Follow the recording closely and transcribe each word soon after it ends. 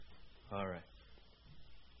All right.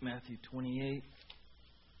 Matthew 28.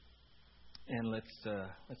 And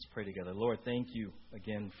let's pray together. Lord, thank you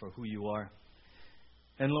again for who you are.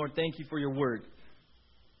 And Lord, thank you for your word.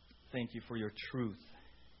 Thank you for your truth.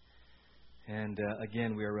 And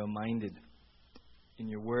again, we are reminded in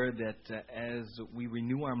your word that as we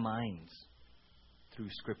renew our minds through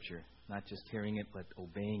Scripture, not just hearing it, but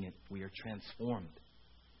obeying it, we are transformed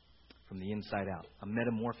from the inside out. A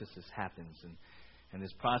metamorphosis happens. And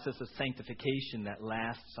this process of sanctification that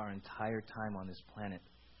lasts our entire time on this planet,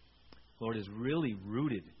 Lord, is really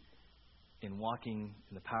rooted in walking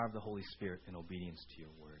in the power of the Holy Spirit in obedience to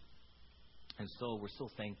your word. And so we're so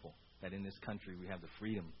thankful that in this country we have the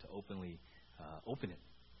freedom to openly open it,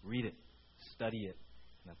 read it, study it,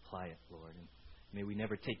 and apply it, Lord. And may we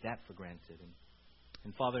never take that for granted.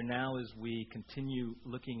 And Father, now as we continue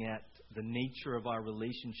looking at the nature of our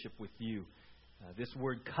relationship with you, this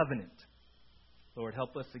word covenant, Lord,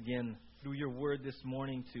 help us again through your word this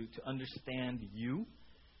morning to understand you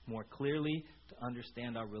more clearly, to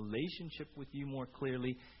understand our relationship with you more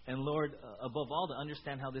clearly, and Lord, above all, to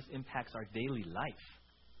understand how this impacts our daily life.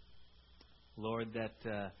 Lord,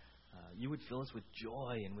 that you would fill us with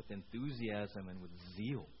joy and with enthusiasm and with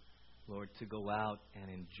zeal, Lord, to go out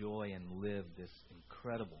and enjoy and live this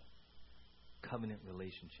incredible covenant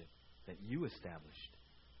relationship that you established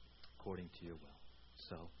according to your will.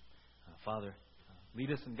 So, Father,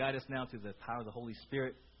 lead us and guide us now through the power of the Holy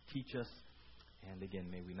Spirit. Teach us. And again,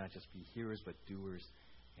 may we not just be hearers, but doers.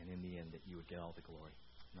 And in the end, that you would get all the glory.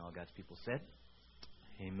 And all God's people said,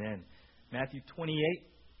 amen. Matthew 28.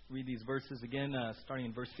 Read these verses again, starting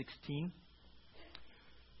in verse 16.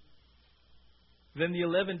 Then the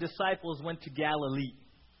 11 disciples went to Galilee,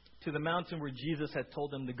 to the mountain where Jesus had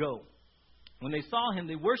told them to go. When they saw him,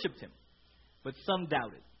 they worshipped him, but some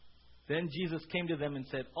doubted. Then Jesus came to them and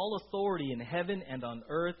said, "All authority in heaven and on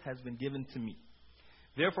earth has been given to me.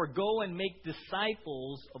 Therefore go and make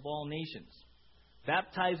disciples of all nations,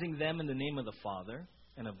 baptizing them in the name of the Father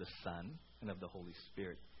and of the Son and of the Holy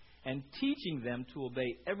Spirit, and teaching them to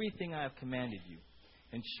obey everything I have commanded you.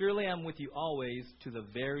 And surely I am with you always to the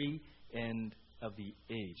very end of the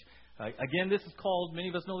age." Again, this is called, many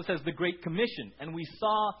of us know this as the Great Commission. And we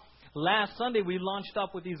saw last Sunday, we launched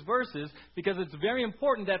up with these verses because it's very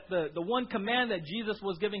important that the one command that Jesus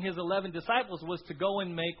was giving his 11 disciples was to go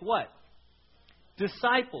and make what?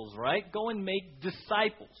 Disciples, right? Go and make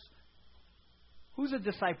disciples. Who's a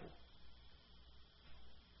disciple?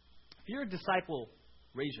 If you're a disciple,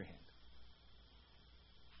 raise your hand.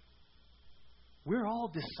 We're all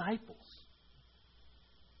disciples.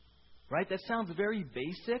 Right? That sounds very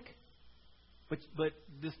basic. But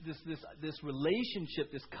this relationship,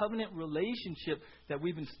 this covenant relationship that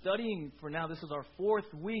we've been studying for now, this is our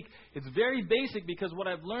 4th week. It's very basic because what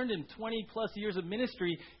I've learned in 20 plus years of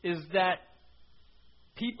ministry is that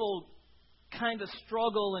people kind of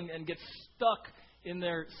struggle and get stuck in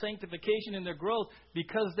their sanctification and their growth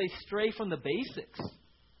because they stray from the basics.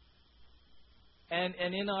 And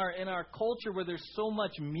in our culture where there's so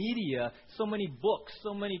much media, so many books,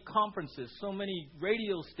 so many conferences, so many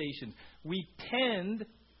radio stations, we can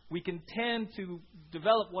tend to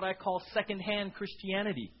develop what I call secondhand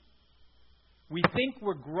Christianity. We think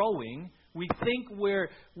we're growing, we think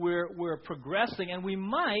we're progressing, and we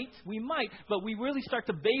might, but we really start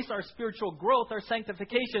to base our spiritual growth, our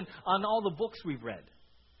sanctification, on all the books we've read,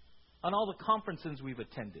 on all the conferences we've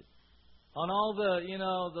attended, on all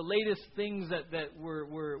the latest things that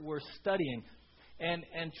we're studying.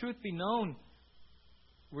 And truth be known,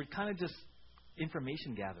 we're kind of just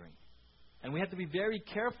information gathering. And we have to be very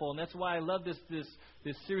careful, and that's why I love this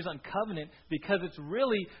series on covenant, because it's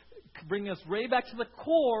really bringing us right back to the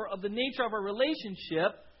core of the nature of our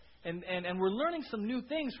relationship, and we're learning some new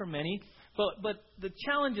things from many. But the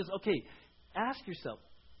challenge is, okay, ask yourself,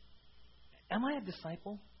 am I a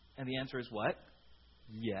disciple? And the answer is what?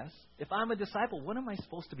 Yes. If I'm a disciple, what am I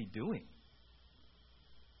supposed to be doing?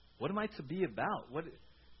 What am I to be about? What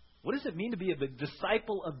does it mean to be a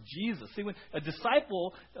disciple of Jesus? See, when a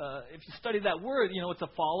disciple, if you study that word, it's a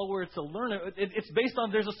follower, it's a learner. It's based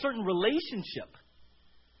on, there's a certain relationship.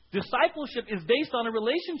 Discipleship is based on a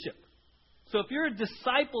relationship. So if you're a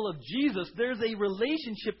disciple of Jesus, there's a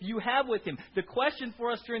relationship you have with Him. The question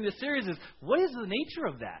for us during this series is, what is the nature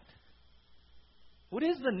of that? What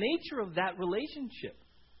is the nature of that relationship?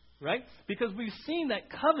 Right? Because we've seen that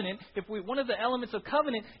covenant, one of the elements of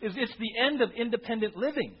covenant is it's the end of independent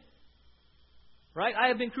living. Right? I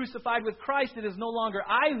have been crucified with Christ. It is no longer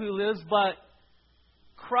I who lives, but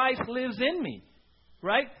Christ lives in me.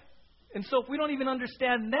 Right? And so if we don't even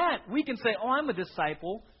understand that, we can say, I'm a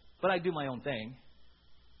disciple, but I do my own thing.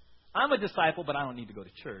 I'm a disciple, but I don't need to go to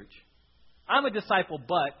church. I'm a disciple,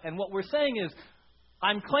 but, and what we're saying is,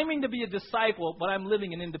 I'm claiming to be a disciple, but I'm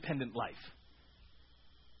living an independent life.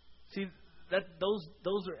 See,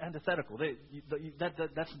 those are antithetical.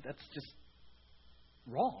 That's just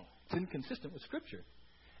wrong. It's inconsistent with Scripture.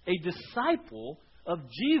 A disciple of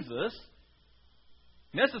Jesus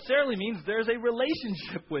necessarily means there's a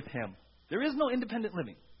relationship with Him. There is no independent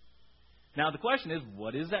living. Now, the question is,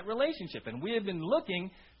 what is that relationship? And we have been looking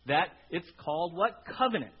that it's called what?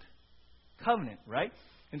 Covenant. Covenant, right?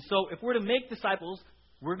 And so if we're to make disciples,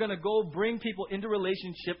 we're going to go bring people into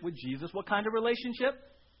relationship with Jesus. What kind of relationship?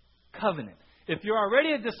 Covenant. If you're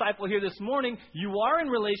already a disciple here this morning, you are in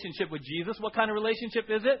relationship with Jesus. What kind of relationship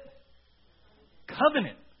is it?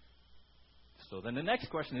 Covenant. So then the next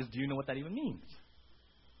question is, do you know what that even means?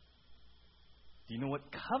 Do you know what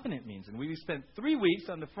covenant means? And we spent 3 weeks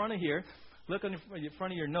on the front of here. Look on the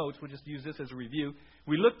front of your notes. We'll just use this as a review.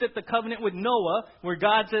 We looked at the covenant with Noah, where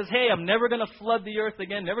God says, hey, I'm never going to flood the earth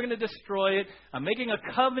again, never going to destroy it. I'm making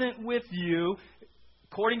a covenant with you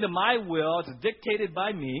according to my will. It's dictated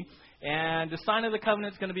by me. And the sign of the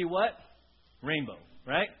covenant is going to be what? Rainbow,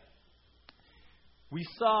 right? We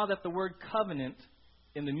saw that the word covenant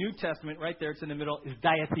in the New Testament, right there, it's in the middle, is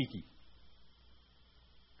diatheke.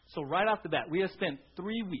 So right off the bat, we have spent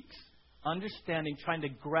 3 weeks understanding, trying to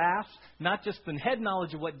grasp not just the head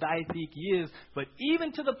knowledge of what diatheke is, but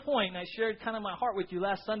even to the point, and I shared kind of my heart with you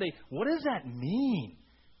last Sunday, what does that mean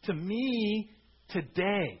to me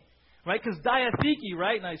today? Right? Because diatheke,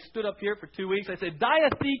 right? And I stood up here for 2 weeks. I said,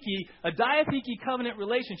 a diatheke covenant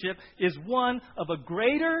relationship is one of a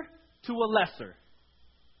greater to a lesser.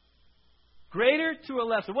 Greater to a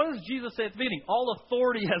lesser. What does Jesus say at the beginning? All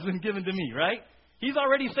authority has been given to me, right? He's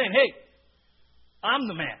already saying, hey, I'm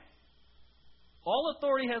the man. All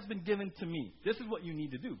authority has been given to me. This is what you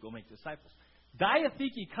need to do. Go make disciples.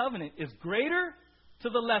 Diatheke covenant is greater to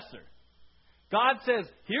the lesser. God says,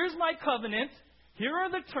 here's my covenant. Here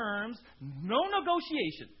are the terms. No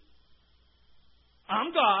negotiation.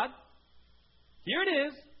 I'm God. Here it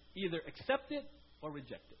is. Either accept it or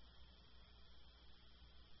reject it.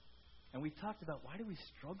 And we talked about, why do we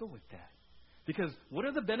struggle with that? Because what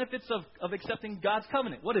are the benefits of accepting God's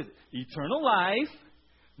covenant? What is it? Eternal life,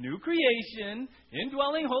 new creation,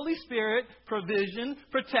 indwelling Holy Spirit, provision,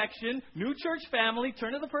 protection, new church family.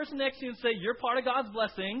 Turn to the person next to you and say, you're part of God's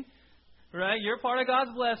blessing. Right? You're part of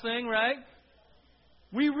God's blessing, right?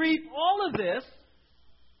 We reap all of this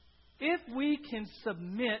if we can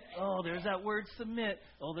submit. Oh, there's that word submit.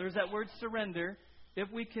 Oh, there's that word surrender.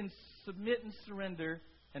 If we can submit and surrender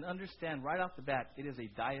and understand right off the bat, it is a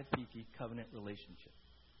diatheke covenant relationship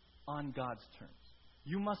on God's terms.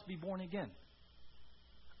 You must be born again.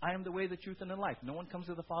 I am the way, the truth, and the life. No one comes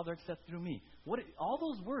to the Father except through me. All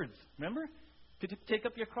those words, remember? To take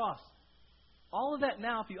up your cross. All of that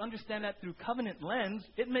now, if you understand that through covenant lens,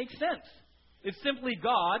 it makes sense. It's simply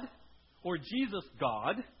God, or Jesus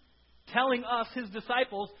God, telling us, His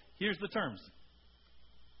disciples, here's the terms.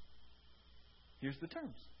 Here's the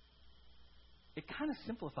terms. It kind of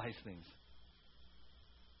simplifies things.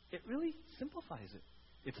 It really simplifies it.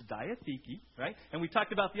 It's diatheke, right? And we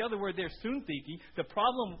talked about the other word there, suntheke. The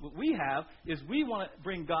problem we have is we want to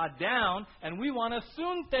bring God down, and we want a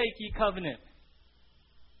suntheke covenant.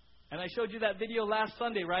 And I showed you that video last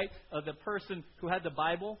Sunday, right, of the person who had the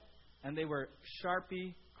Bible, and they were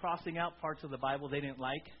Sharpie crossing out parts of the Bible they didn't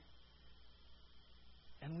like.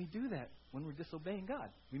 And we do that when we're disobeying God.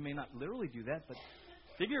 We may not literally do that, but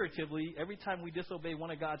figuratively, every time we disobey one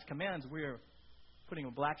of God's commands, we're putting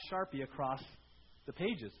a black Sharpie across the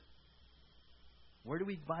pages. Where do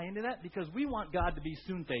we buy into that? Because we want God to be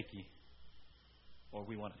suntheke. Or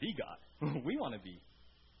we want to be God. We want to be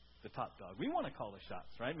the top dog. We want to call the shots,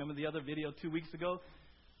 right? Remember the other video 2 weeks ago?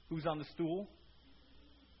 Who's on the stool?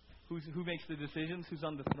 Who makes the decisions? Who's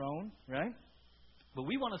on the throne, right? But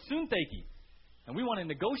we want a suntheke. And we want to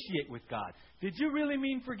negotiate with God. Did you really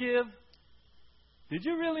mean forgive? Did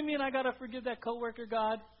you really mean I got to forgive that coworker,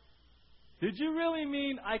 God? Did you really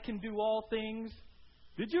mean I can do all things?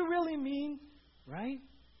 Did you really mean, right?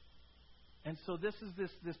 And so this is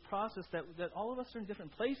this process that all of us are in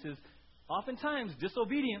different places. Oftentimes,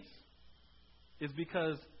 disobedience is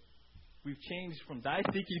because we've changed from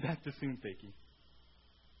diatheke back to suntheke.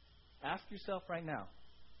 Ask yourself right now,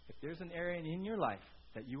 if there's an area in your life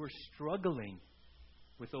that you are struggling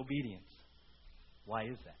with obedience, why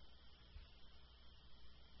is that?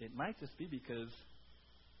 It might just be because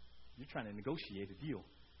you're trying to negotiate a deal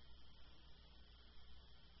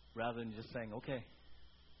rather than just saying, okay,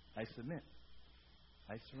 I submit,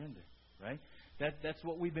 I surrender, right? That's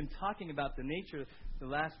what we've been talking about, the nature the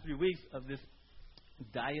last 3 weeks of this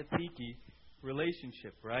diatheke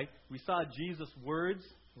relationship, right? We saw Jesus' words,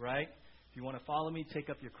 right? If you want to follow me, take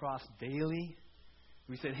up your cross daily.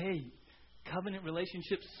 We said, hey, covenant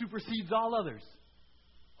relationship supersedes all others.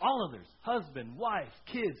 All others. Husband, wife,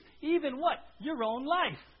 kids, even what? Your own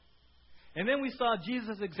life. And then we saw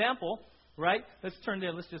Jesus' example, right? Let's turn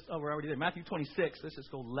there. We're already there. Matthew 26. Let's just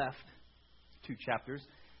go left 2 chapters.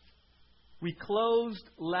 We closed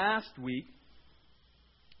last week,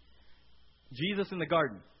 Jesus in the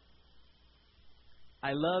garden.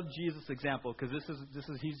 I love Jesus' example because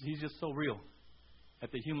he's just so real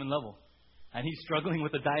at the human level. And he's struggling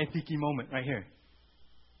with a diatheke moment right here.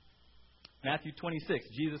 Matthew 26,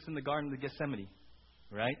 Jesus in the Garden of Gethsemane,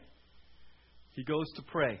 right? He goes to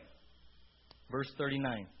pray. Verse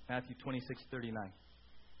 39, Matthew 26:39.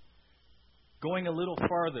 Going a little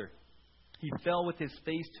farther, he fell with his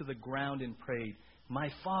face to the ground and prayed, my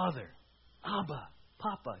Father, Abba,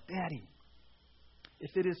 Papa, Daddy,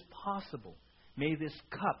 if it is possible, may this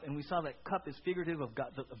cup, and we saw that cup is figurative of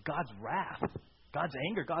God's wrath, God's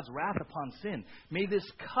anger, God's wrath upon sin. May this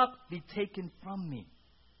cup be taken from me.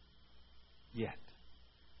 Yet,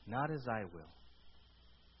 not as I will,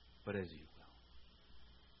 but as you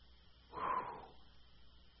will. Whew.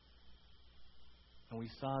 And we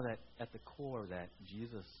saw that at the core that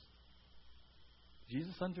Jesus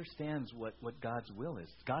understands what God's will is.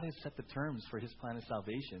 God has set the terms for his plan of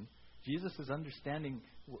salvation. Jesus is understanding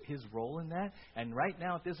his role in that. And right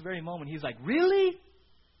now, at this very moment, he's like, really?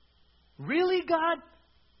 Really, God?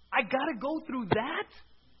 I got to go through that?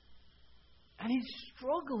 And he's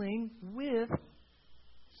struggling with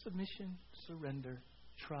submission, surrender,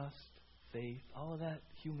 trust, faith, all of that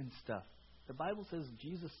human stuff. The Bible says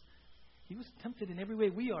Jesus, he was tempted in every way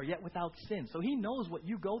we are, yet without sin. So he knows what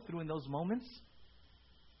you go through in those moments.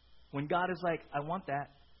 When God is like, I want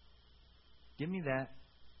that. Give me that.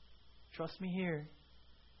 Trust me here.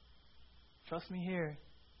 Trust me here.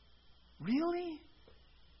 Really?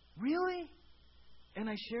 Really? And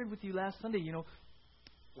I shared with you last Sunday,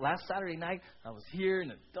 last Saturday night, I was here in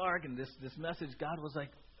the dark, and this message, God was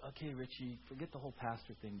like, okay, Richie, forget the whole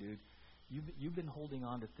pastor thing, dude. You've been holding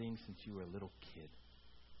on to things since you were a little kid.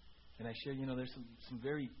 And I shared, there's some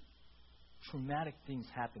very traumatic things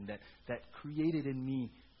happened that created in me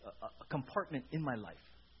a compartment in my life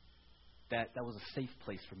that was a safe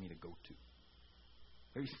place for me to go to.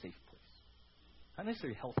 Very safe place. Not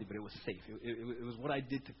necessarily healthy, but it was safe. It was what I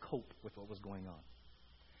did to cope with what was going on.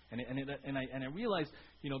 And I realized,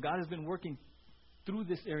 God has been working through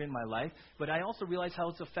this area in my life, but I also realized how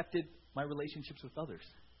it's affected my relationships with others.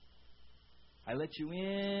 I let you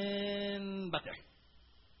in, but there.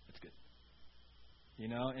 That's good.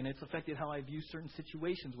 And it's affected how I view certain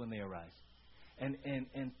situations when they arise.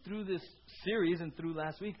 And through this series and through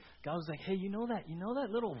last week, God was like, hey, you know that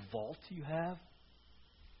little vault you have?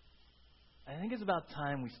 I think it's about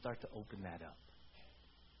time we start to open that up.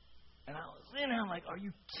 And I was in there, I'm like, are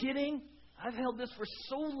you kidding? I've held this for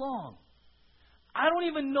so long. I don't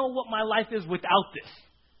even know what my life is without this.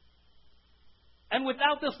 And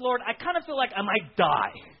without this, Lord, I kind of feel like I might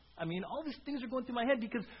die. I mean, all these things are going through my head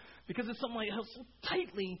because it's something I held so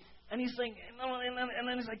tightly. And he's saying, and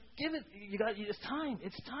then he's like, give it. It's time.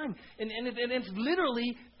 It's time. And it's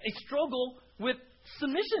literally a struggle with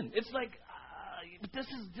submission. It's like, this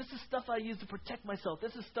is stuff I use to protect myself.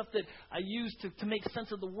 This is stuff that I use to make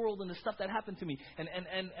sense of the world and the stuff that happened to me.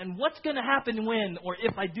 And what's going to happen when or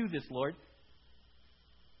if I do this, Lord?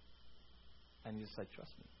 And he's just like,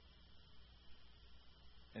 trust me.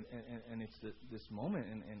 And it's this moment,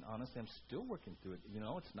 and honestly, I'm still working through it.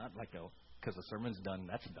 It's not like because the sermon's done,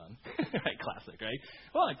 that's done. Right, classic, right?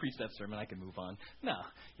 Well, I preached that sermon, I can move on. No,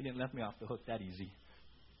 he didn't let me off the hook that easy.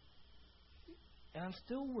 And I'm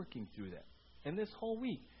still working through that. And this whole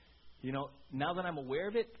week, now that I'm aware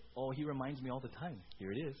of it, he reminds me all the time.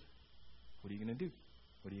 Here it is. What are you going to do?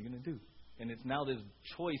 What are you going to do? And it's now this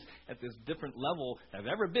choice at this different level I've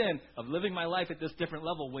ever been of living my life at this different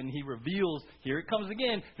level when he reveals, here it comes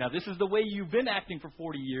again. Now, this is the way you've been acting for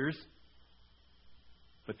 40 years.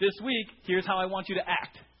 But this week, here's how I want you to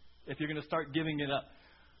act if you're going to start giving it up.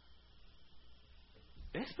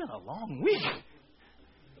 It's been a long week.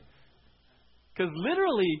 Because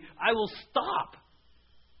literally, I will stop.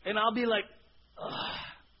 And I'll be like,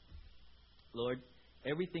 Lord,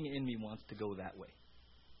 everything in me wants to go that way.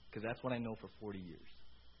 Because that's what I know for 40 years.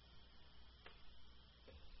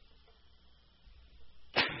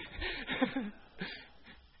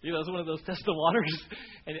 It's one of those test the waters.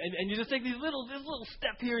 And you just take this little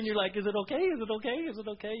step here and you're like, is it okay? Is it okay? Is it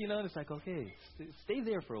okay? And it's like, okay, stay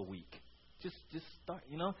there for a week. Just start,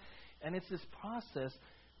 And it's this process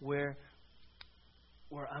where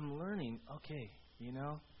I'm learning, okay,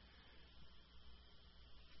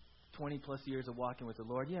 20 plus years of walking with the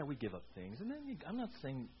Lord, yeah, we give up things. And then I'm not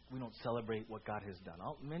saying we don't celebrate what God has done.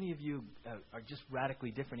 Many of you are just radically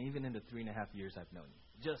different, even in the 3.5 years I've known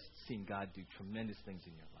you. Just seen God do tremendous things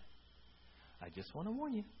in your life. I just want to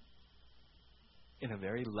warn you, in a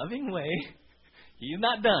very loving way, He's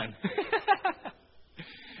not done.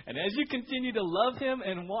 And as you continue to love Him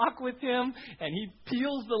and walk with Him, and He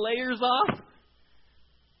peels the layers off,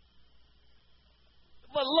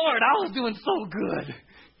 but Lord, I was doing so good.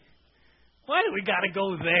 Why do we got to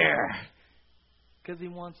go there? Because He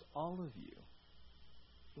wants all of you.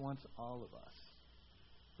 He wants all of us.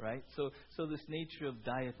 Right? So this nature of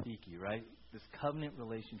diatheke, right? This covenant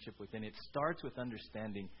relationship within it starts with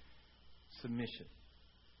understanding submission,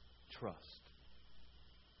 trust,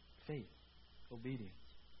 faith, obedience.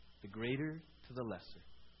 The greater to the lesser.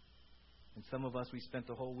 And some of us, we spent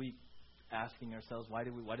the whole week asking ourselves, why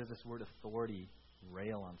does this word authority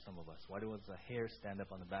rail on some of us? Why does the hair stand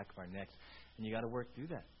up on the back of our necks? And you got to work through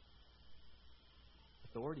that.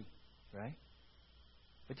 Authority, right?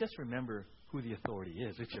 But just remember who the authority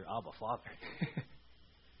is. It's your Abba Father.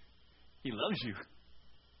 He loves you.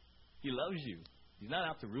 He loves you. He's not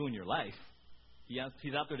out to ruin your life. He's out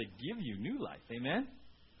there to give you new life. Amen?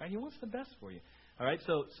 Right? He wants the best for you. All right,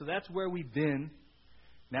 so that's where we've been.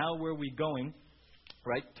 Now where are we going?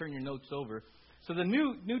 Right? Turn your notes over. So the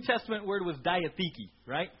New Testament word was diatheke,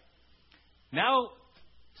 right? Now,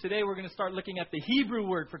 today we're going to start looking at the Hebrew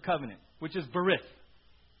word for covenant, which is berith,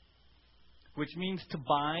 which means to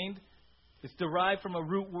bind. It's derived from a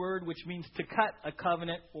root word which means to cut a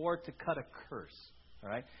covenant or to cut a curse. All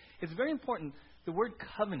right? It's very important. The word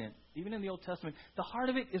covenant, even in the Old Testament, the heart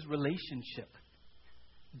of it is relationship.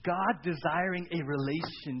 God desiring a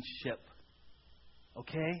relationship.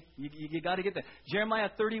 Okay? You got to get that. Jeremiah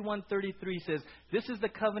 31:33 says, "This is the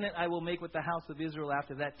covenant I will make with the house of Israel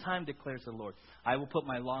after that time, declares the Lord. I will put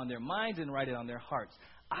my law in their minds and write it on their hearts.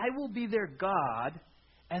 I will be their God,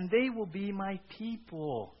 and they will be my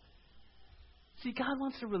people." See, God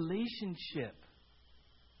wants a relationship.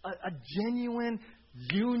 A genuine,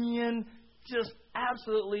 union, just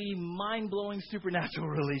absolutely mind-blowing supernatural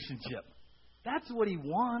relationship. That's what He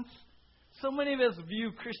wants. So many of us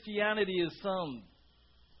view Christianity as some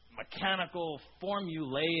mechanical,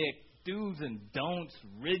 formulaic, do's and don'ts,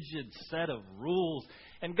 rigid set of rules.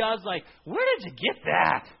 And God's like, where did you get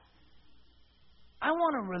that? I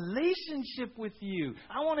want a relationship with you.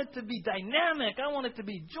 I want it to be dynamic. I want it to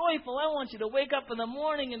be joyful. I want you to wake up in the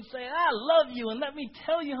morning and say, I love you, and let me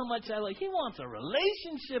tell you how much I love you. He wants a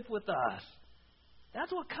relationship with us.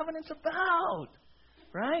 That's what covenant's about,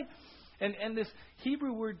 right? And this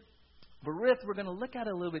Hebrew word, berith, we're going to look at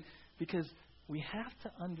it a little bit because we have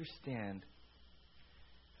to understand,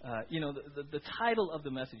 the title of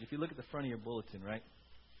the message. If you look at the front of your bulletin, right?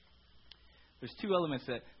 There's two elements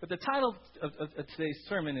to that. But the title of today's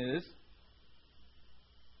sermon is,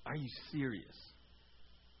 Are You Serious?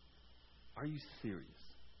 Are you serious?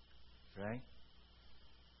 Right?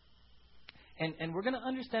 And we're going to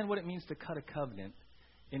understand what it means to cut a covenant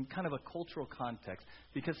in kind of a cultural context.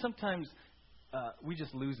 Because sometimes we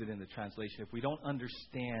just lose it in the translation if we don't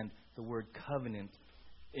understand the word covenant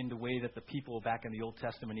in the way that the people back in the Old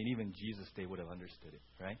Testament and even Jesus' day would have understood it.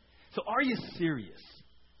 Right? So are you serious?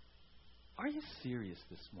 Are you serious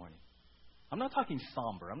this morning? I'm not talking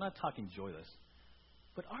somber. I'm not talking joyless.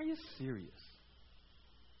 But are you serious?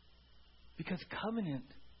 Because covenant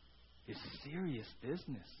is serious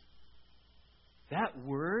business. That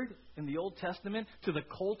word in the Old Testament to the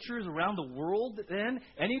cultures around the world then,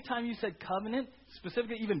 anytime you said covenant,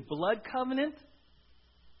 specifically even blood covenant,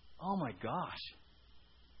 oh my gosh.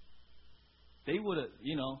 They would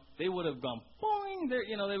have gone boing.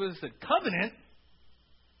 They would have said covenant.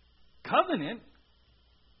 Covenant?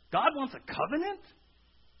 God wants a covenant?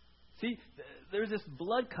 See, there's this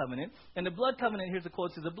blood covenant, and the blood covenant, here's a quote,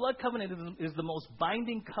 it says, the blood covenant is the most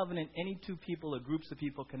binding covenant any two people or groups of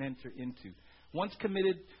people can enter into. Once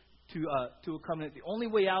committed to a covenant, the only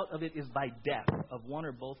way out of it is by death of one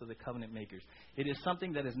or both of the covenant makers. It is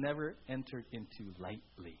something that is never entered into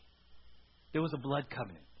lightly. There was a blood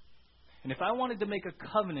covenant. And if I wanted to make a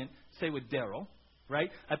covenant, say with Daryl, right?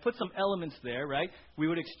 I put some elements there, right? We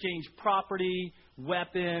would exchange property,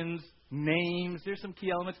 weapons, names. There's some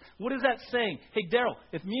key elements. What is that saying? Hey, Daryl,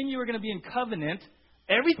 if me and you are going to be in covenant,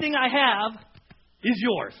 everything I have is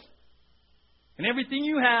yours. And everything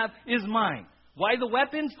you have is mine. Why the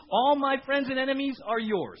weapons? All my friends and enemies are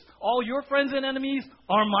yours. All your friends and enemies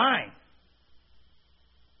are mine.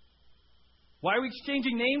 Why are we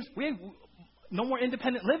exchanging names? We have no more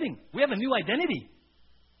independent living. We have a new identity.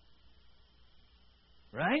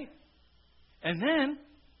 Right? And then,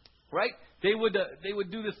 right, They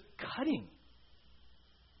would do this cutting.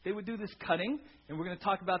 They would do this cutting, and we're going to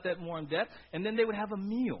talk about that more in depth. And then they would have a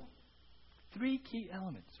meal. 3 key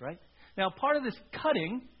elements, right? Now, part of this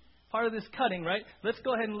cutting, right? Let's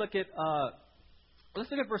go ahead and look at 1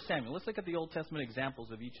 Samuel. Let's look at the Old Testament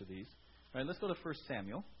examples of each of these. All right, let's go to 1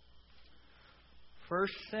 Samuel. 1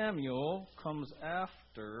 Samuel comes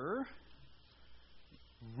after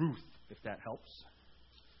Ruth, if that helps.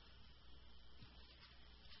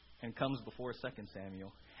 And comes before 2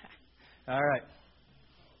 Samuel. All right.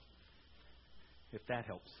 If that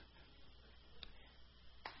helps.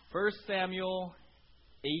 1 Samuel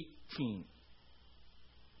 18.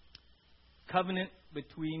 Covenant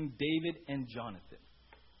between David and Jonathan.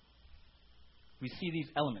 We see these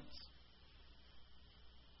elements.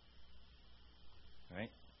 All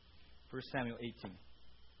right? 1 Samuel 18.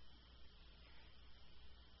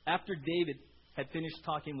 After David had finished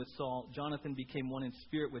talking with Saul, Jonathan became one in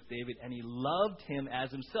spirit with David, and he loved him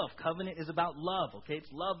as himself. Covenant is about love, okay?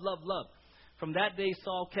 It's love, love, love. From that day,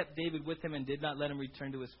 Saul kept David with him and did not let him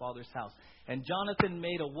return to his father's house. And Jonathan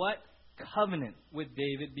made a what? Covenant with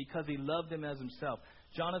David because he loved him as himself.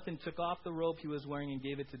 Jonathan took off the robe he was wearing and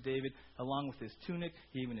gave it to David, along with his tunic,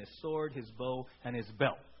 even his sword, his bow, and his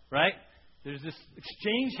belt. Right? There's this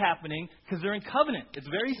exchange happening because they're in covenant. It's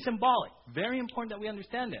very symbolic. Very important that we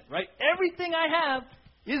understand that. Right? Everything I have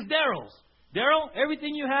is Daryl's. Daryl,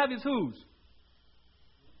 everything you have is whose?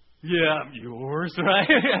 Yeah, yours, right?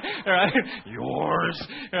 Right? Yours,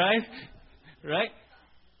 right? Right?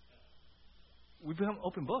 We become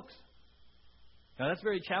open books. Now, that's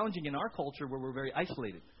very challenging in our culture where we're very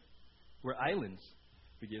isolated. We're islands.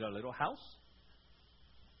 We get our little house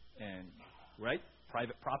and, right,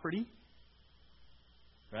 private property,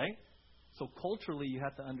 right? So culturally, you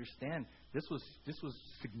have to understand this was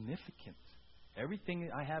significant. Everything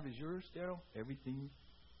I have is yours, Daryl. Everything,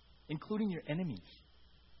 including your enemies.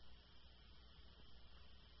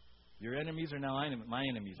 Your enemies are now my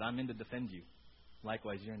enemies. I'm in to defend you.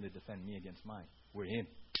 Likewise, you're in to defend me against mine. We're in.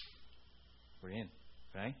 We're in.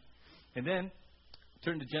 Right? And then,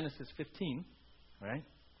 turn to Genesis 15. Right?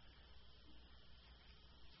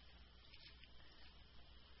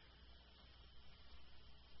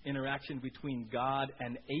 Interaction between God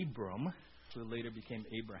and Abram, who later became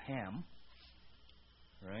Abraham.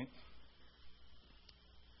 Right?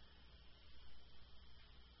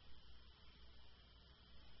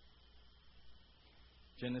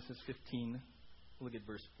 Genesis 15, look at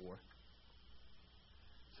verse 4. It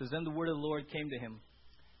says, Then the word of the Lord came to him.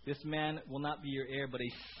 This man will not be your heir, but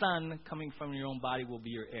a son coming from your own body will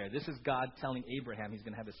be your heir. This is God telling Abraham he's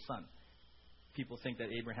going to have a son. People think that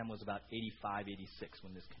Abraham was about 85, 86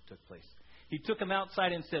 when this took place. He took him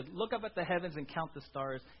outside and said, Look up at the heavens and count the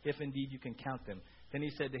stars, if indeed you can count them. Then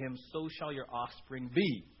he said to him, So shall your offspring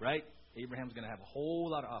be. Right? Abraham's going to have a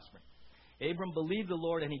whole lot of offspring. Abram believed the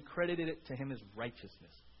Lord, and he credited it to him as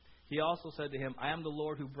righteousness. He also said to him, I am the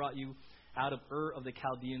Lord who brought you out of Ur of the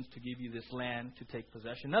Chaldeans to give you this land to take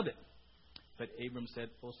possession of it. But Abram said,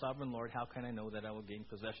 O sovereign Lord, how can I know that I will gain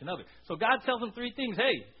possession of it? So God tells him 3 things.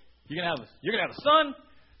 Hey, you're going to have a son,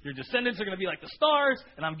 your descendants are going to be like the stars,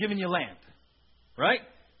 and I'm giving you land. Right?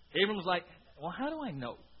 Abram was like, well, how do I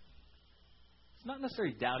know? It's not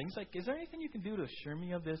necessarily doubting. He's like, is there anything you can do to assure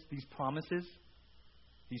me of this, these promises?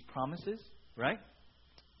 These promises, right?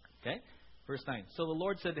 Okay. Verse 9. So the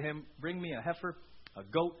Lord said to him, Bring me a heifer, a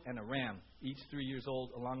goat, and a ram, each 3 years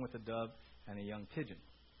old, along with a dove and a young pigeon.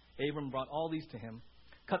 Abram brought all these to him,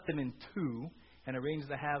 cut them in 2, and arranged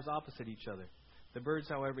the halves opposite each other. The birds,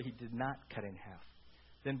 however, he did not cut in half.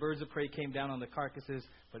 Then birds of prey came down on the carcasses,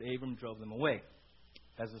 but Abram drove them away.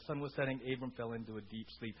 As the sun was setting, Abram fell into a deep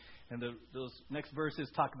sleep. And those next verses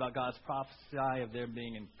talk about God's prophecy of them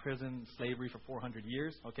being in prison, slavery for 400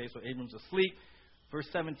 years. Okay, so Abram's asleep. Verse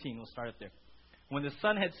 17, we'll start up there. When the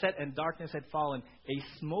sun had set and darkness had fallen,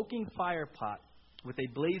 a smoking fire pot with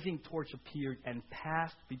a blazing torch appeared and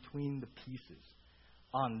passed between the pieces.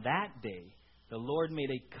 On that day, the Lord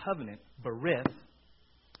made a covenant, berith,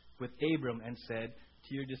 with Abram and said,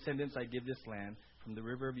 To your descendants I give this land, from the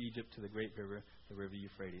river of Egypt to the great river, the river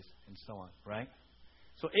Euphrates, and so on, right?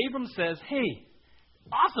 So Abram says, hey,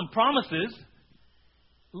 awesome promises.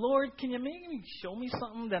 Lord, can you maybe show me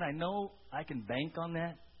something that I know I can bank on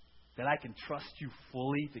that I can trust you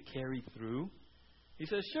fully to carry through? He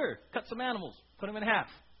says, sure, cut some animals, put them in half.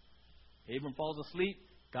 Abram falls asleep.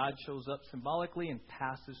 God shows up symbolically and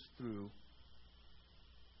passes through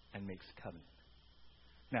and makes covenant.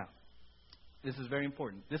 Now, this is very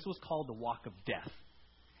important. This was called the walk of death.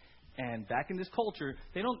 And back in this culture,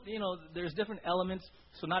 they don't, there's different elements,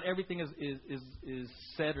 so not everything is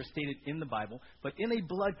said or stated in the Bible. But in a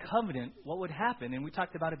blood covenant, what would happen, and we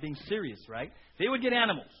talked about it being serious, right? They would get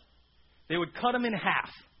animals. They would cut them in half.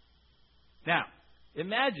 Now,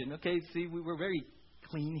 imagine, okay, see, we're very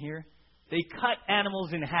clean here. They cut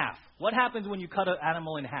animals in half. What happens when you cut an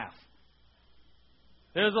animal in half?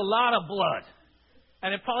 There's a lot of blood.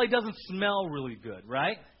 And it probably doesn't smell really good,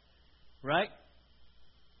 right? Right?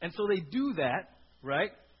 And so they do that, right?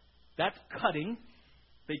 That's cutting.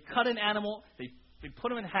 They cut an animal. They put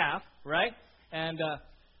them in half, right? And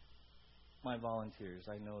my volunteers,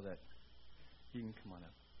 I know that you can come on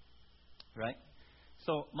up, right?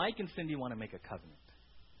 So Mike and Cindy want to make a covenant.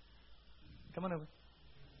 Come on over.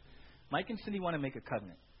 Mike and Cindy want to make a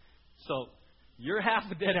covenant. So you're half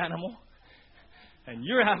a dead animal, and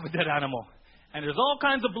you're half a dead animal. And there's all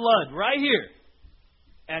kinds of blood right here.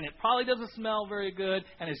 And it probably doesn't smell very good,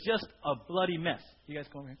 and it's just a bloody mess. You guys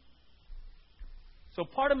come over here. So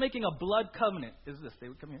part of making a blood covenant is this. They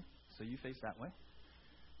would come here. So you face that way,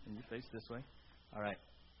 and you face this way. All right.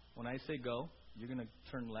 When I say go, you're going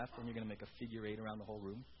to turn left, and you're going to make a figure 8 around the whole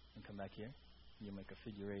room and come back here. You make a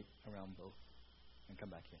figure 8 around both and come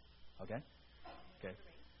back here. Okay? Okay.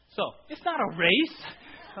 So it's not a race.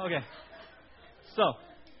 Okay. So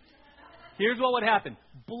here's what would happen.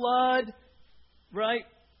 Blood, right?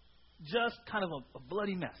 Just kind of a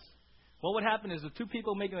bloody mess. What would happen is the two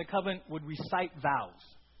people making the covenant would recite vows,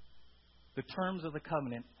 the terms of the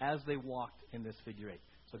covenant as they walked in this figure 8.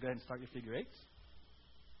 So go ahead and start your figure 8s.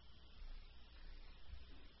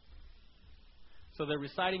 So they're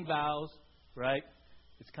reciting vows, right?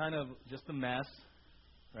 It's kind of just a mess,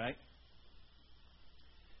 right?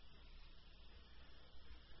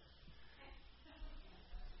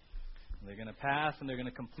 They're going to pass and they're going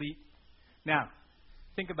to complete. Now,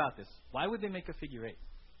 think about this. Why would they make a figure 8?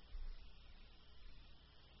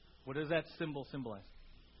 What does that symbol symbolize?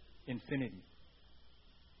 Infinity.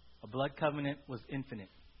 A blood covenant was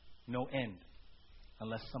infinite. No end.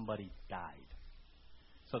 Unless somebody died.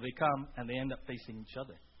 So they come and they end up facing each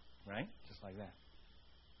other. Right? Just like that.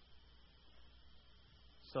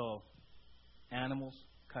 So, animals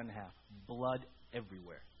cut in half. Blood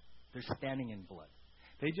everywhere. They're standing in blood.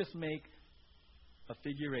 They just make a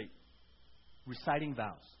figure 8, reciting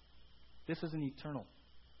vows. This isn't eternal.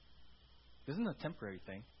 This isn't a temporary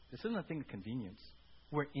thing. This isn't a thing of convenience.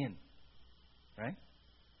 We're in. Right?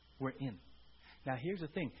 We're in. Now, here's the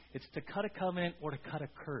thing. It's to cut a covenant or to cut a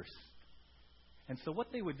curse. And so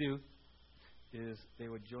what they would do is they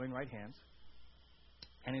would join right hands.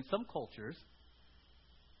 And in some cultures,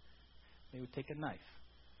 they would take a knife.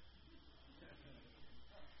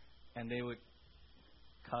 And they would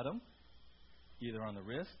cut them, either on the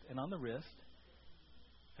wrist and on the wrist,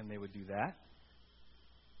 and they would do that.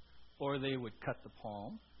 Or they would cut the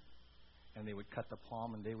palm, and they would cut the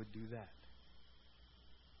palm, and they would do that.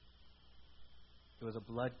 It was a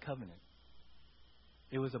blood covenant.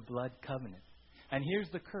 It was a blood covenant. And here's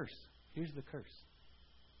the curse. Here's the curse.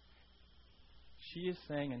 She is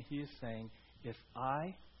saying, and he is saying, if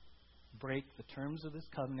I break the terms of this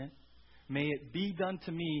covenant, may it be done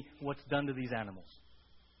to me what's done to these animals.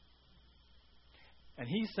 And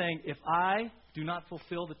he's saying, if I do not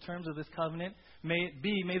fulfill the terms of this covenant, may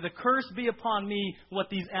the curse be upon me what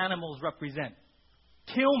these animals represent.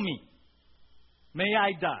 Kill me. May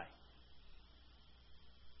I die.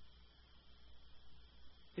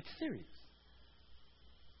 It's serious.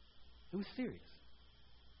 It was serious.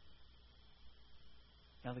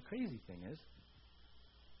 Now the crazy thing is,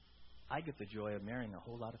 I get the joy of marrying a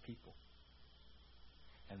whole lot of people.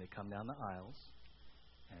 And they come down the aisles,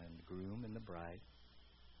 and the groom and the bride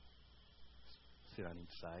sit on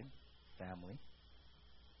each side, family.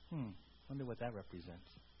 Wonder what that represents.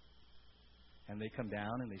 And they come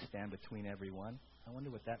down and they stand between everyone. I wonder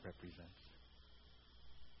what that represents.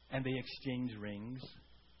 And they exchange rings.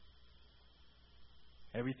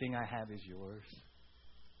 Everything I have is yours.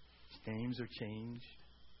 Names are changed.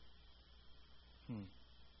 And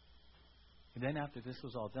then after this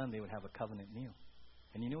was all done, they would have a covenant meal.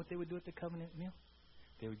 And you know what they would do at the covenant meal?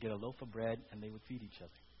 They would get a loaf of bread and they would feed each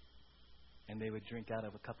other. And they would drink out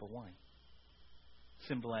of a cup of wine,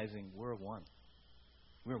 symbolizing we're one.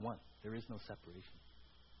 We're one. There is no separation.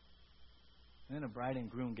 And then a bride and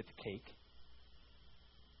groom get the cake.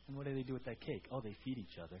 And what do they do with that cake? Oh, they feed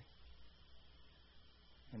each other.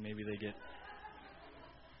 And maybe they get...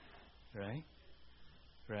 Right?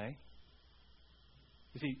 Right?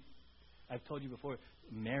 You see, I've told you before,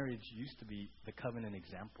 marriage used to be the covenant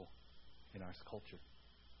example in our culture.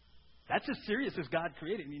 That's as serious as God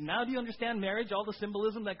created. Now do you understand marriage, all the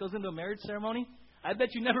symbolism that goes into a marriage ceremony? I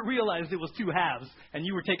bet you never realized it was two halves and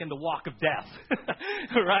you were taking the walk of death.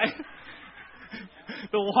 Right?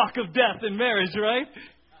 The walk of death in marriage, right?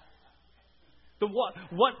 What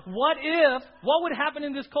would happen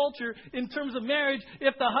in this culture in terms of marriage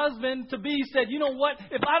if the husband to be said, you know what,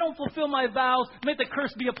 if I don't fulfill my vows, may the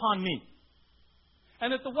curse be upon me.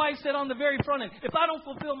 And if the wife said on the very front end, if I don't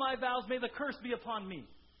fulfill my vows, may the curse be upon me.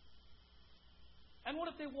 And what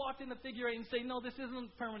if they walked in the figure eight and say, no, this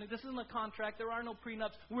isn't permanent, this isn't a contract, there are no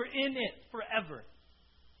prenups, we're in it forever.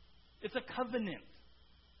 It's a covenant.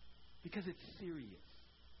 Because it's serious.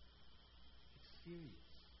 It's serious.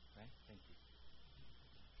 Right? Thank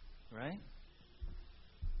you. Right?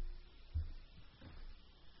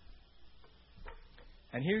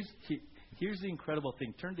 And here's the incredible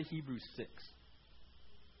thing. Turn to Hebrews 6.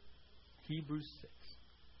 Hebrews 6.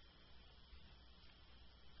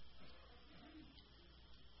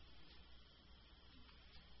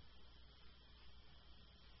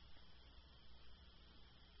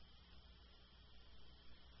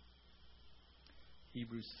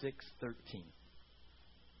 Hebrews 6:13.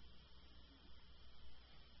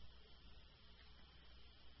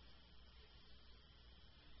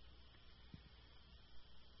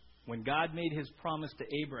 When God made his promise to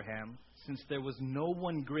Abraham, since there was no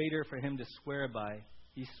one greater for him to swear by,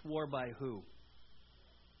 he swore by who?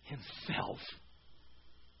 Himself.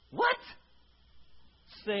 What?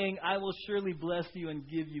 Saying, I will surely bless you and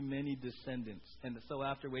give you many descendants. And so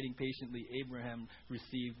after waiting patiently, Abraham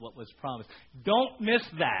received what was promised. Don't miss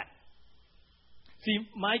that. See,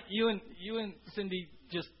 Mike, you and Cindy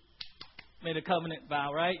just made a covenant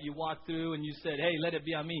vow, right? You walked through and you said, hey, let it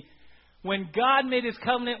be on me. When God made his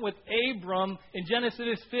covenant with Abram in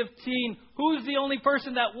Genesis 15, who's the only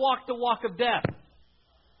person that walked the walk of death?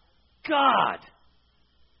 God.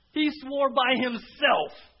 He swore by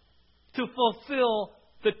himself to fulfill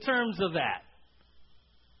the terms of that.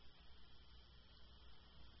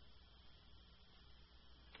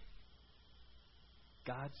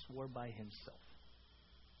 God swore by himself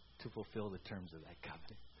to fulfill the terms of that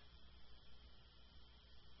covenant.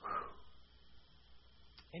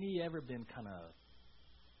 Any ever been kind of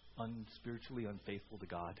unspiritually unfaithful to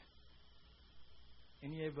God?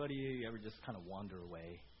 Anybody ever just kind of wander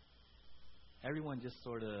away? Everyone just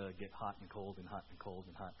sort of get hot and cold and hot and cold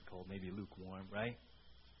and hot and cold, maybe lukewarm, right?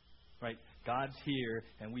 Right? God's here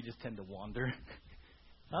and we just tend to wander.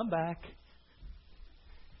 I'm back.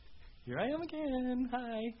 Here I am again.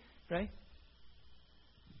 Hi. Right?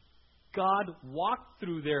 God walked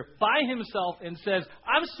through there by himself and says,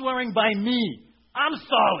 I'm swearing by me. I'm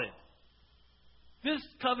solid. This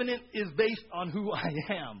covenant is based on who I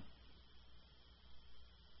am.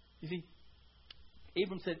 You see,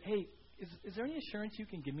 Abram said, hey, is there any assurance you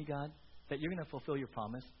can give me, God, that you're going to fulfill your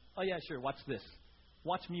promise? Oh, yeah, sure. Watch this.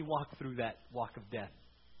 Watch me walk through that walk of death.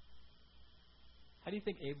 How do you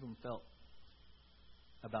think Abram felt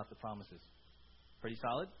about the promises? Pretty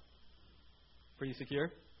solid? Pretty secure?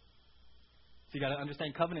 So you got to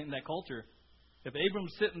understand covenant in that culture. If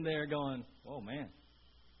Abram's sitting there going, oh, man,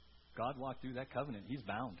 God walked through that covenant. He's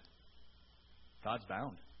bound. God's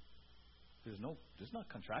bound. There's not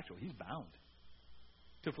contractual. He's bound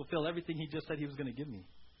to fulfill everything he just said he was going to give me.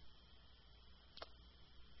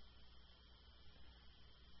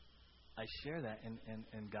 I share that,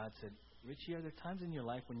 and God said, Richie, are there times in your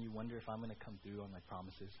life when you wonder if I'm going to come through on my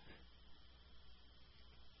promises?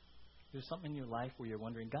 There's something in your life where you're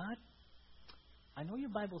wondering, God, I know your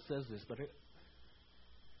Bible says this, but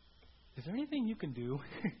is there anything you can do?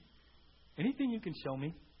 Anything you can show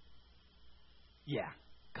me? Yeah,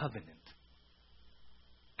 covenant.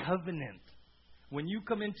 Covenant. When you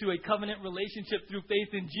come into a covenant relationship through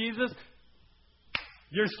faith in Jesus,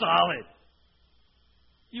 you're solid.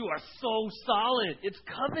 You are so solid. It's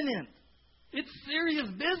covenant. It's serious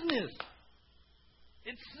business.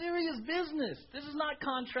 It's serious business. This is not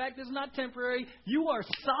contract. This is not temporary. You are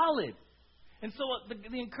solid. And so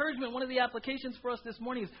the encouragement, one of the applications for us this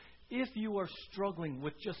morning is, if you are struggling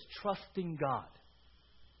with just trusting God,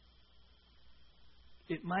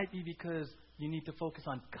 it might be because you need to focus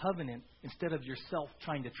on covenant instead of yourself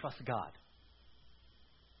trying to trust God.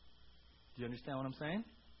 Do you understand what I'm saying?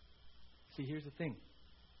 See, here's the thing.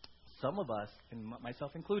 Some of us, and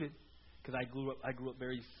myself included, because I grew up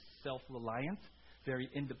very self-reliant, very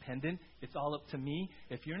independent. It's all up to me.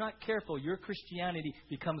 If you're not careful, your Christianity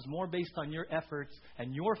becomes more based on your efforts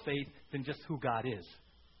and your faith than just who God is.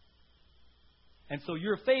 And so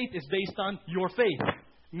your faith is based on your faith,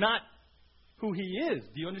 not who He is.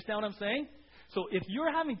 Do you understand what I'm saying? So if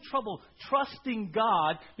you're having trouble trusting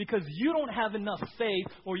God because you don't have enough faith,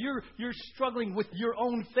 or you're struggling with your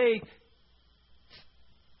own faith,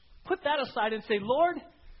 put that aside and say, Lord,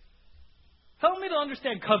 help me to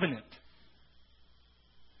understand covenant.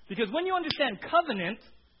 Because when you understand covenant,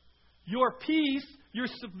 your peace, your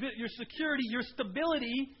security, your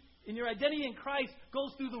stability in your identity in Christ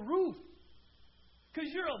goes through the roof. Because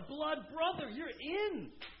you're a blood brother. You're in.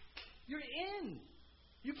 You're in.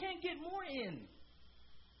 You can't get more in.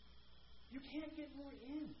 You can't get more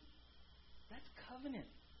in. That's covenant.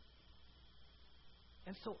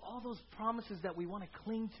 And so all those promises that we want to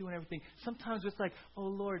cling to and everything, sometimes it's like, oh,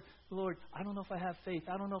 Lord, I don't know if I have faith.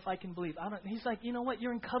 I don't know if I can believe. He's like, you know what?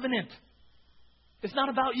 You're in covenant. It's not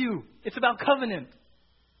about you. It's about covenant.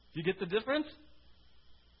 You get the difference?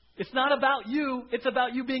 It's not about you. It's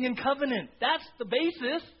about you being in covenant. That's the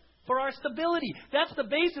basis for our stability. That's the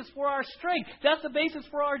basis for our strength. That's the basis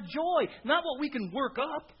for our joy. Not what we can work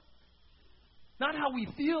up. Not how we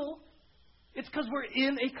feel. It's because we're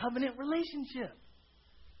in a covenant relationship.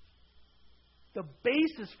 The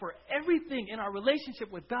basis for everything in our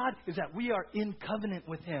relationship with God is that we are in covenant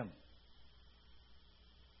with Him.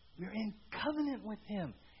 We're in covenant with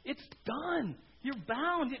Him. It's done. You're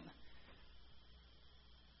bound.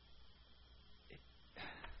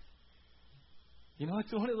 You know,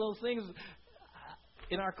 it's one of those things.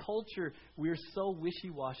 In our culture, we're so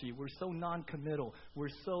wishy-washy. We're so non-committal. We're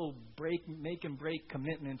so make and break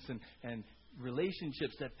commitments and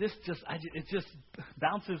relationships that it just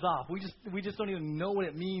bounces off. We just don't even know what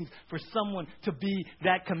it means for someone to be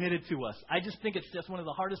that committed to us. I just think it's just one of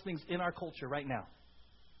the hardest things in our culture right now.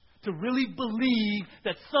 To really believe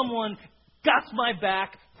that someone got my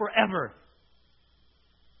back forever.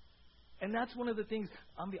 And that's one of the things,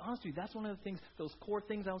 I'll be honest with you, that's one of the things, those core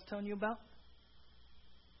things I was telling you about.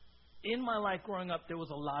 In my life growing up, there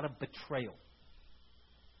was a lot of betrayal.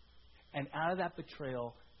 And out of that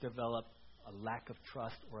betrayal developed a lack of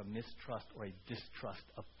trust or a mistrust or a distrust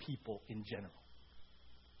of people in general.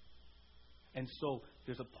 And so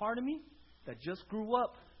there's a part of me that just grew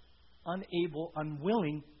up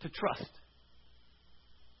unwilling to trust.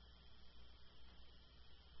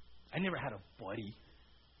 I never had a buddy.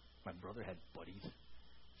 My brother had buddies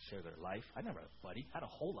share their life. I never had a buddy. I had a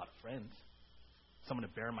whole lot of friends. Someone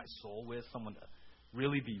to bear my soul with, someone to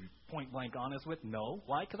really be point blank honest with. No.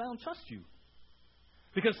 Why? Because I don't trust you.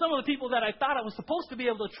 Because some of the people that I thought I was supposed to be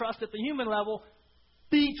able to trust at the human level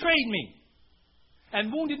betrayed me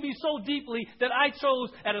and wounded me so deeply that I chose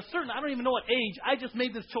at a certain, I don't even know what age, I just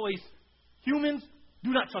made this choice. Humans,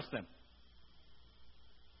 do not trust them.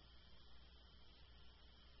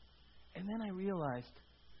 And then I realized,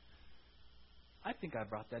 I think I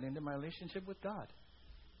brought that into my relationship with God.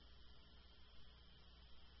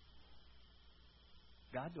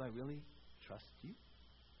 God, do I really trust you?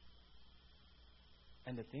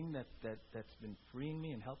 And the thing that's been freeing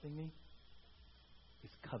me and helping me is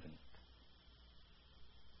covenant.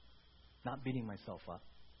 Not beating myself up.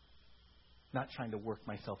 Not trying to work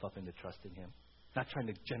myself up into trusting Him. Not trying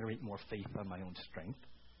to generate more faith on my own strength.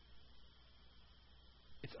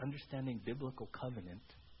 It's understanding biblical covenant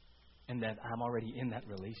and that I'm already in that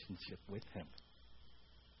relationship with Him.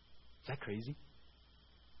 Is that crazy?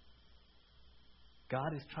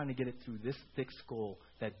 God is trying to get it through this thick skull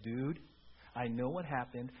that, dude, I know what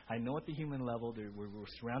happened. I know at the human level we're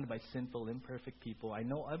surrounded by sinful, imperfect people. I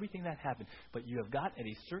know everything that happened. But you have got at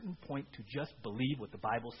a certain point to just believe what the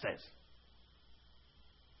Bible says.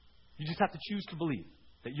 You just have to choose to believe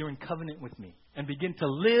that you're in covenant with me and begin to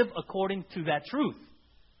live according to that truth.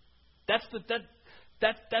 That's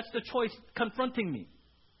the choice confronting me.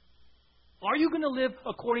 Are you going to live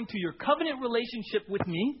according to your covenant relationship with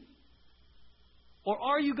me? Or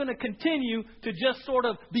are you going to continue to just sort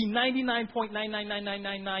of be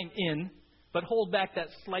 99.99999 in, but hold back that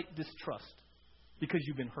slight distrust because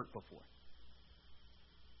you've been hurt before?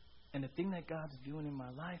 And the thing that God's doing in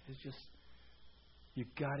my life is just,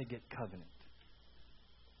 you've got to get covenant.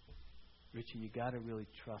 Richie, you got to really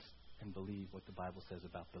trust and believe what the Bible says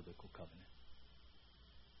about biblical covenant.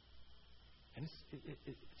 And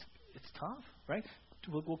it's tough, right?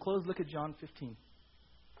 We'll close. Look at John 15.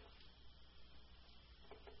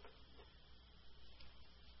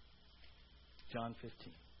 John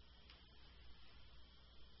 15.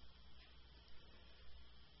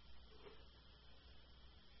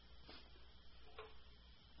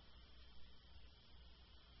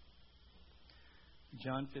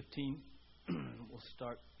 John 15, we'll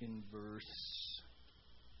start in verse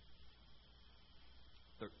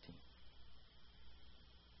 13.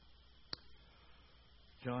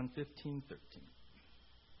 John 15:13.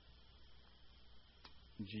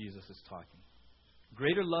 Jesus is talking.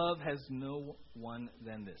 Greater love has no one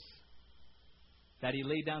than this, that He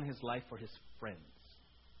laid down His life for His friends.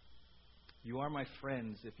 You are my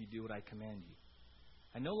friends if you do what I command you.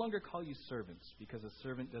 I no longer call you servants, because a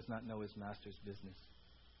servant does not know his master's business.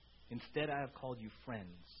 Instead, I have called you friends.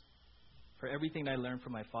 For everything I learned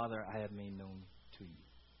from my Father, I have made known to you.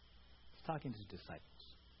 He's talking to his disciples.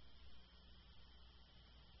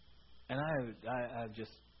 And I have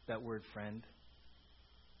just that word friend.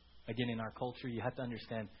 Again, in our culture, you have to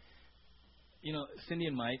understand, Cindy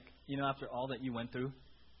and Mike, after all that you went through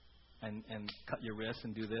and cut your wrists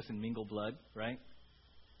and do this and mingle blood, right?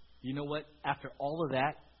 You know what? After all of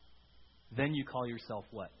that, then you call yourself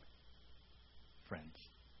what? Friends.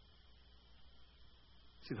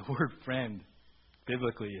 See, the word friend,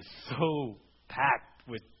 biblically, is so packed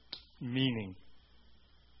with meaning.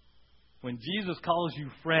 When Jesus calls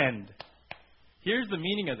you friend, here's the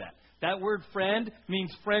meaning of that. That word friend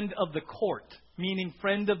means friend of the court, meaning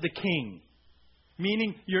friend of the king,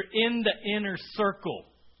 meaning you're in the inner circle.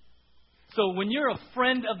 So when you're a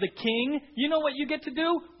friend of the king, you know what you get to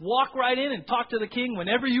do? Walk right in and talk to the king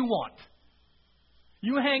whenever you want.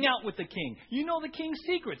 You hang out with the king. You know the king's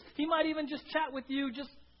secrets. He might even just chat with you, just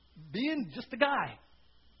being just a guy.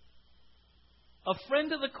 A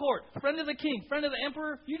friend of the court, friend of the king, friend of the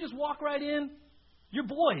emperor. You just walk right in. You're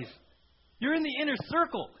boys. You're in the inner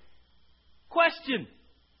circle. Question.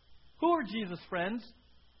 Who are Jesus' friends?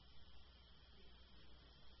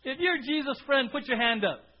 If you're Jesus' friend, put your hand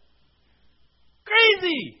up.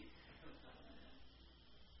 Crazy!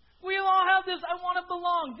 We all have this, I want to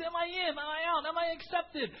belong. Am I in? Am I out? Am I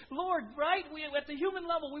accepted? Lord, right? At the human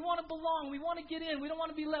level, we want to belong. We want to get in. We don't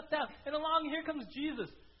want to be left out. And along here comes Jesus.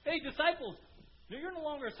 Hey, disciples, you're no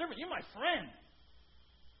longer a servant. You're my friend.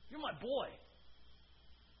 You're my boy.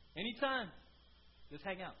 Anytime, just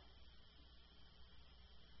hang out.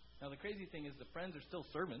 Now, the crazy thing is the friends are still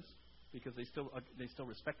servants because they still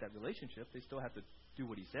respect that relationship. They still have to do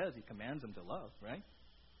what he says. He commands them to love, right?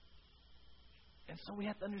 And so we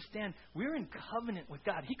have to understand we're in covenant with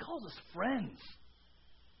God. He calls us friends.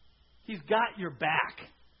 He's got your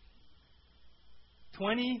back.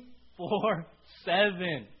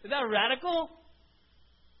 24/7. Is that radical?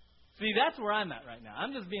 See, that's where I'm at right now.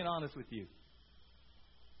 I'm just being honest with you.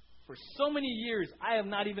 For so many years, I have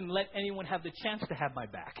not even let anyone have the chance to have my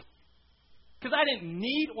back. Because I didn't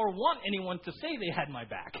need or want anyone to say they had my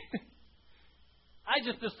back. I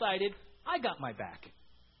just decided I got my back.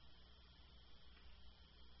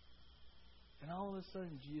 And all of a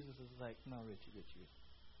sudden, Jesus is like, no, Richie.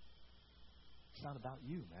 It's not about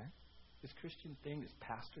you, man. This Christian thing, this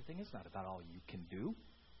pastor thing, it's not about all you can do.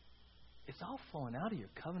 It's all flowing out of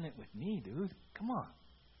your covenant with me, dude. Come on.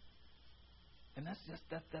 And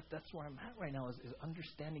that's where I'm at right now is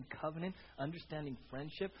understanding covenant, understanding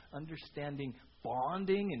friendship, understanding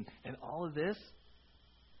bonding and all of this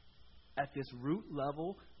at this root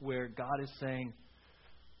level where God is saying,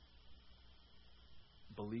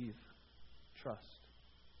 believe, trust.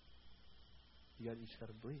 You just got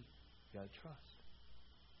to believe. You got to trust.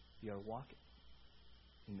 You got to walk it.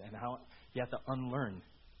 And how you have to unlearn.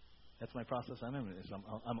 That's my process I'm in.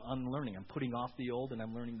 I'm unlearning. I'm putting off the old and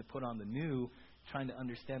I'm learning to put on the new, trying to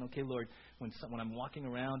understand, okay, Lord, when I'm walking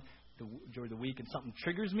around during the week and something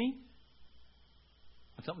triggers me,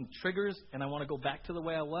 when something triggers and I want to go back to the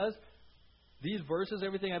way I was, these verses,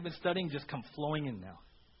 everything I've been studying, just come flowing in now.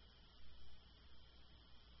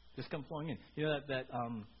 Just come flowing in. You know that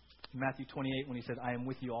Matthew 28 when he said, I am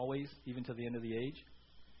with you always, even to the end of the age?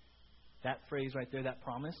 That phrase right there, that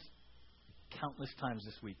promise, countless times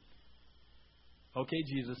this week. Okay,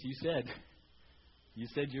 Jesus, you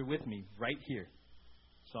said you're with me right here.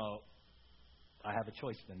 So I have a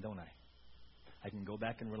choice then, don't I? I can go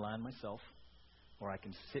back and rely on myself, or I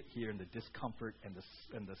can sit here in the discomfort and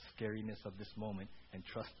the scariness of this moment and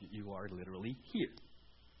trust that you are literally here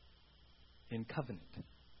in covenant.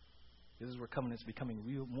 This is where covenant is becoming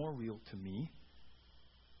more real to me.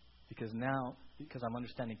 Because now, because I'm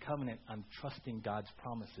understanding covenant, I'm trusting God's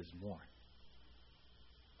promises more.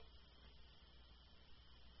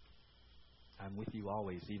 I'm with you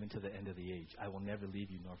always, even to the end of the age. I will never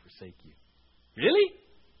leave you nor forsake you. Really?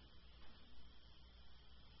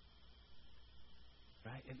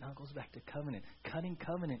 Right? It now goes back to covenant. Cutting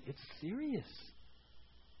covenant, it's serious.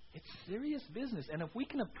 It's serious business. And if we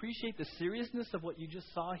can appreciate the seriousness of what you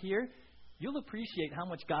just saw here, you'll appreciate how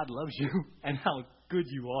much God loves you and how good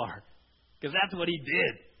you are. Because that's what He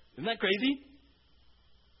did. Isn't that crazy?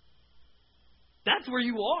 That's where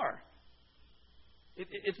you are.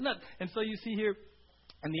 It's not. And so you see here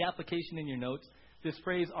in the application in your notes, this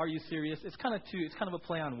phrase, are you serious? It's kind of a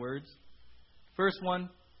play on words. First one,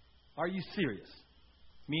 are you serious?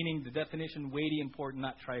 Meaning the definition, weighty, important,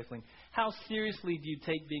 not trifling. How seriously do you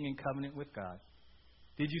take being in covenant with God?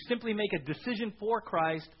 Did you simply make a decision for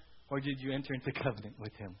Christ, or did you enter into covenant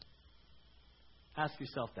with Him? Ask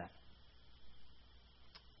yourself that.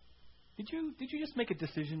 Did you just make a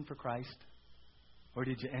decision for Christ, or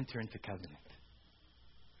did you enter into covenant?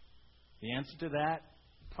 The answer to that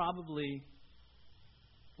probably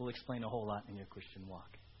will explain a whole lot in your Christian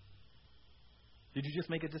walk. Did you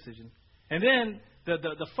just make a decision? And then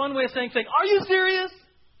the fun way of saying, are you serious?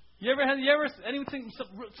 You ever anything,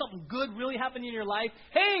 something good really happened in your life?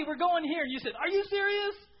 Hey, we're going here. You said, are you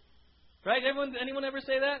serious? Right? Anyone ever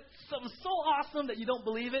say that? Something so awesome that you don't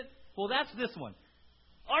believe it? Well, that's this one.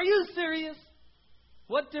 Are you serious?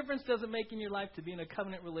 What difference does it make in your life to be in a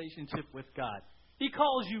covenant relationship with God? He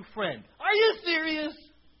calls you friend. Are you serious?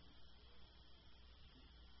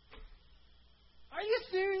 Are you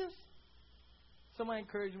serious? So my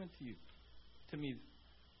encouragement to you, to me,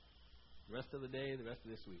 the rest of the day, the rest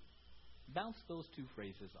of this week, bounce those two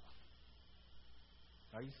phrases off.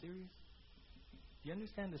 Are you serious? Do you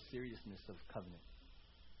understand the seriousness of covenant?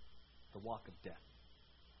 The walk of death.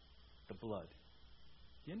 The blood.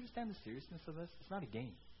 Do you understand the seriousness of this? It's not a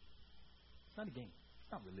game. It's not a game.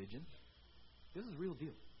 It's not religion. This is a real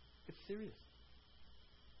deal. It's serious.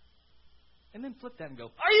 And then flip that and go,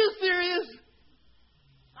 are you serious?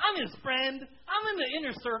 I'm his friend. I'm in the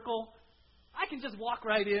inner circle. I can just walk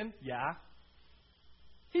right in. Yeah.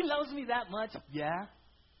 He loves me that much. Yeah.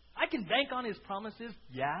 I can bank on his promises.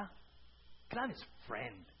 Yeah. Because I'm his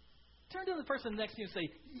friend. Turn to the person next to you and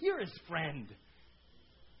say, you're his friend.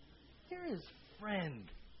 You're his friend.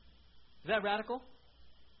 Is that radical?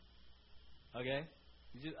 Okay.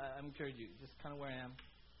 I'm encouraging you. Just kind of where I am.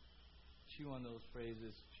 Chew on those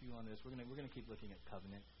phrases. Chew on this. We're gonna keep looking at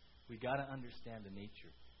covenant. We got to understand the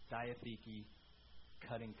nature. Diatheke,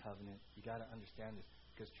 cutting covenant. You got to understand this.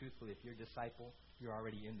 Because truthfully, if you're a disciple, you're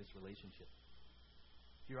already in this relationship.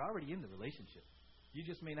 You're already in the relationship. You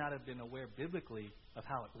just may not have been aware biblically of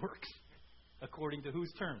how it works. According to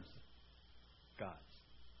whose terms? God's.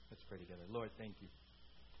 Let's pray together. Lord, thank you.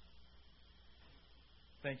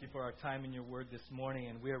 Thank you for our time in your word this morning.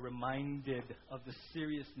 And we are reminded of the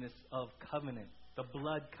seriousness of covenant. The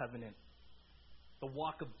blood covenant. The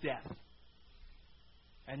walk of death.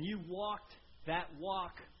 And you walked that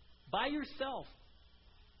walk by yourself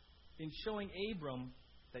in showing Abram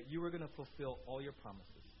that you were going to fulfill all your promises.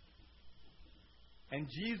 And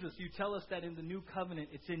Jesus, you tell us that in the new covenant,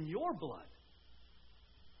 it's in your blood.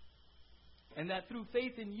 And that through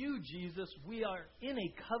faith in you, Jesus, we are in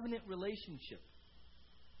a covenant relationship.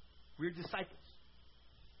 We're disciples.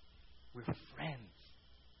 We're friends.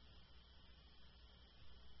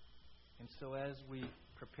 And so as we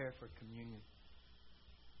prepare for communion,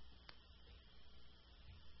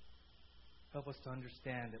 help us to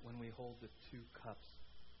understand that when we hold the two cups,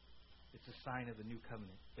 it's a sign of the new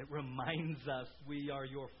covenant. It reminds us we are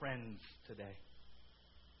your friends today.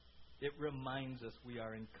 It reminds us we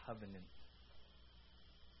are in covenant.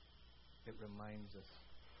 It reminds us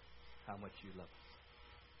how much you love us.